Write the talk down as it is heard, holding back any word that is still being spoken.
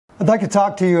I'd like to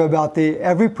talk to you about the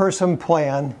Every Person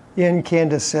Plan in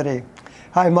Kansas City.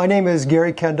 Hi, my name is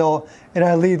Gary Kendall, and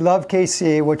I lead Love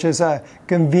KC, which is a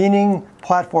convening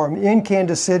platform in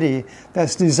Kansas City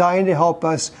that's designed to help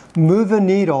us move the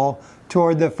needle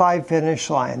toward the 5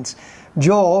 finish lines.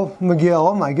 Joel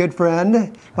McGill, my good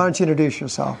friend, why don't you introduce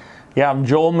yourself? Yeah, I'm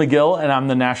Joel McGill, and I'm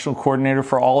the National Coordinator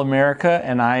for All America,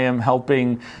 and I am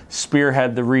helping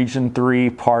spearhead the Region 3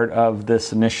 part of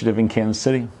this initiative in Kansas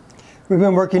City. We've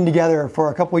been working together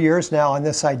for a couple years now on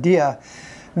this idea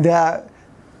that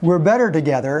we're better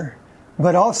together,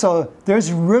 but also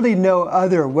there's really no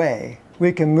other way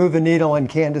we can move the needle in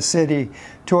Kansas City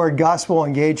toward gospel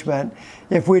engagement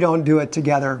if we don't do it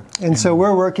together. And so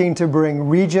we're working to bring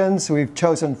regions. We've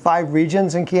chosen 5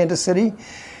 regions in Kansas City.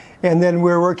 And then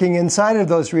we're working inside of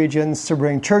those regions to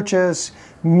bring churches,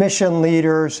 mission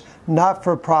leaders,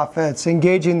 not-for-profits,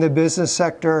 engaging the business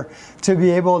sector to be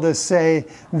able to say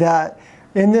that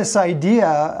in this idea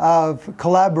of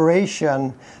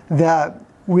collaboration that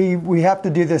we have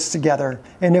to do this together.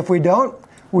 And if we don't,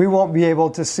 we won't be able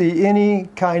to see any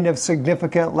kind of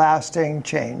significant lasting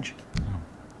change.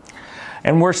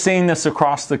 And we're seeing this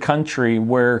across the country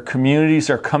where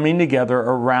communities are coming together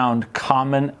around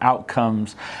common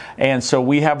outcomes. And so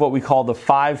we have what we call the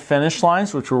 5 finish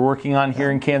lines, which we're working on here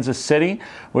in Kansas City,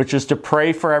 which is to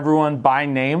pray for everyone by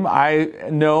name. I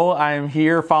know I'm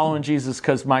here following Jesus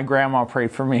because my grandma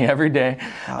prayed for me every day.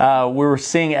 We're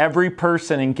seeing every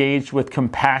person engaged with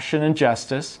compassion and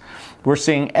justice. We're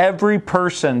seeing every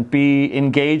person be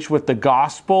engaged with the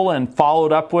gospel and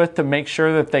followed up with to make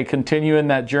sure that they continue in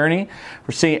that journey.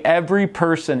 We're seeing every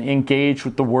person engaged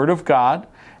with the Word of God,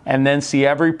 and then see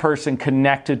every person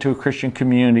connected to a Christian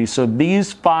community. So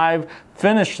these 5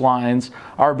 finish lines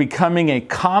are becoming a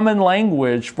common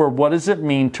language for what does it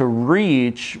mean to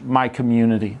reach my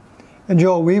community. And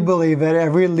Joel, we believe that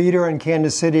every leader in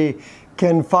Kansas City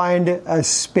can find a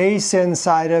space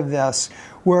inside of this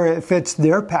where it fits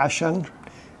their passion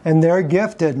and their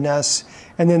giftedness,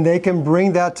 and then they can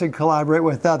bring that to collaborate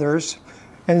with others,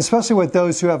 and especially with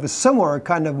those who have a similar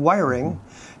kind of wiring,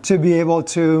 to be able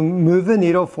to move the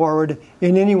needle forward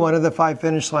in any one of the 5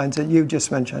 finish lines that you've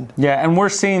just mentioned. Yeah, and we're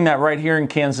seeing that right here in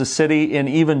Kansas City, in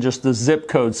even just the zip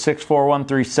code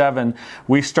 64137.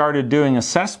 We started doing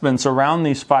assessments around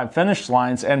these 5 finish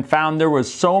lines and found there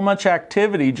was so much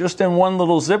activity just in one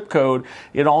little zip code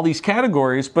in all these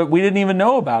categories, but we didn't even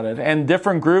know about it. And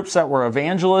different groups that were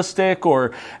evangelistic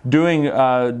or doing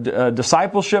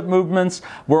discipleship movements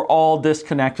were all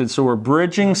disconnected. So we're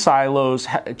bridging silos,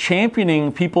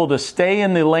 championing people to stay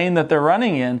in the lane that they're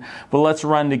running in, but let's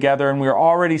run together. And we're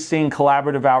already seeing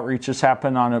collaborative outreaches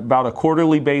happen on about a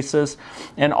quarterly basis.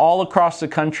 And all across the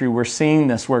country, we're seeing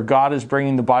this, where God is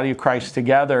bringing the body of Christ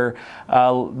together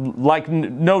like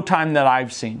no time that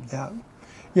I've seen.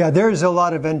 Yeah, there's a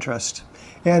lot of interest.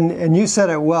 And you said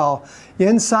it well.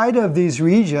 Inside of these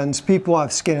regions, people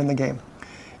have skin in the game.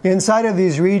 Inside of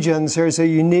these regions, there's a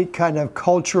unique kind of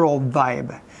cultural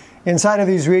vibe. Inside of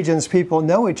these regions, people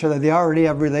know each other. They already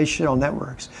have relational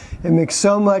networks. It makes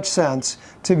so much sense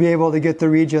to be able to get the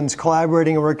regions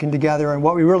collaborating and working together. And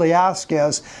what we really ask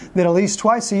is that at least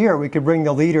twice a year, we could bring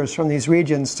the leaders from these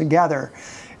regions together.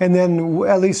 And then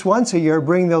at least once a year,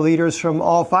 bring the leaders from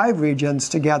all 5 regions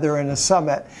together in a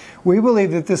summit. We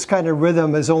believe that this kind of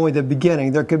rhythm is only the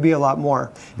beginning. There could be a lot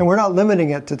more. And we're not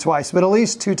limiting it to twice, but at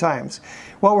least 2 times.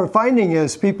 What we're finding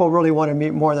is people really want to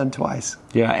meet more than twice.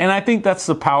 Yeah, and I think that's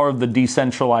the power of the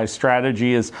decentralized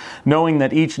strategy, is knowing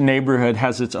that each neighborhood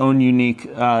has its own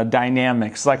unique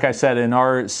dynamics. Like I said, in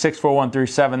our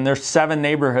 64137, there's 7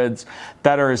 neighborhoods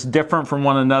that are as different from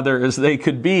one another as they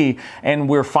could be, and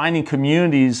we're finding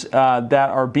communities that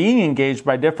are being engaged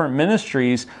by different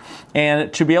ministries,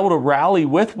 and to be able to rally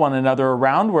with one another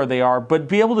around where they are, but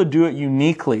be able to do it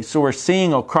uniquely. So we're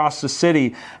seeing across the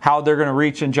city how they're going to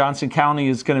reach in Johnson County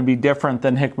is going to be different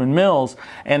than Hickman Mills,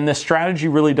 and this strategy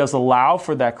really does allow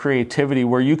for that creativity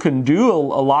where you can do a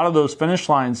lot of those finish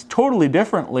lines totally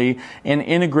differently and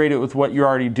integrate it with what you're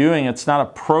already doing. It's not a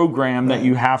program that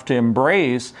you have to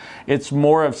embrace. It's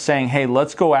more of saying, hey,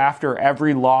 let's go after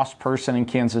every lost person in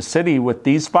Kansas City with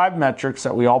these 5 metrics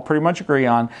that we all pretty much agree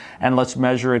on, and let's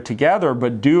measure it together,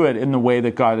 but do it in the way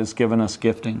that God has given us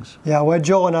giftings. Yeah, what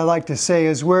Joel and I like to say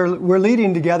is we're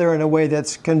leading together in a way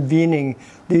that's convening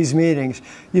these meetings.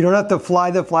 You don't have to fly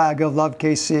the flag of Love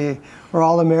KC or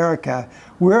All America.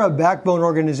 We're a backbone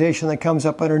organization that comes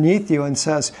up underneath you and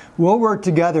says, we'll work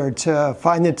together to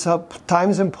find the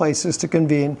times and places to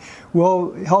convene.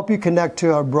 We'll help you connect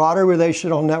to a broader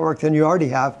relational network than you already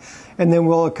have. And then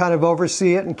we'll kind of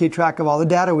oversee it and keep track of all the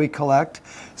data we collect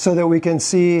so that we can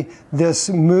see this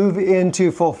move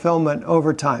into fulfillment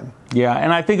over time. Yeah,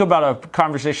 and I think about a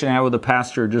conversation I had with a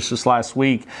pastor just this last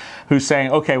week who's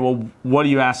saying, okay, well, what are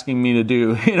you asking me to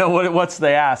do? You know, what's the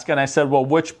ask? And I said, well,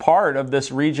 which part of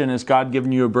this region has God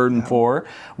given you a burden for?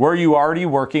 Where are you already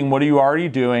working? What are you already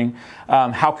doing?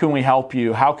 How can we help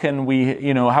you? How can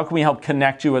we help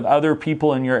connect you with other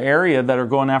people in your area that are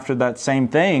going after that same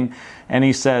thing? And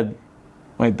he said,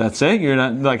 wait, that's it? You're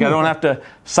not like, I don't have to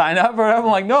sign up or whatever?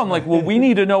 I'm like, no. I'm like, well, we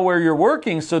need to know where you're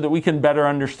working so that we can better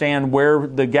understand where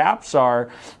the gaps are,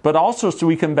 but also so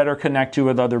we can better connect you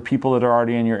with other people that are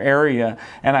already in your area.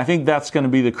 And I think that's going to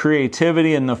be the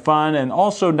creativity and the fun, and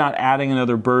also not adding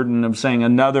another burden of saying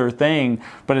another thing,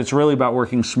 but it's really about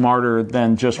working smarter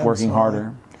than just working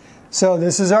harder. So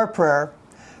this is our prayer,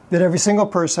 that every single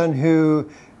person who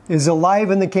is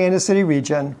alive in the Kansas City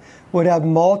region would have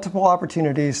multiple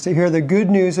opportunities to hear the good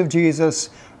news of Jesus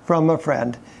from a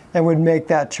friend and would make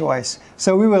that choice.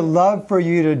 So we would love for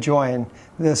you to join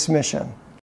this mission.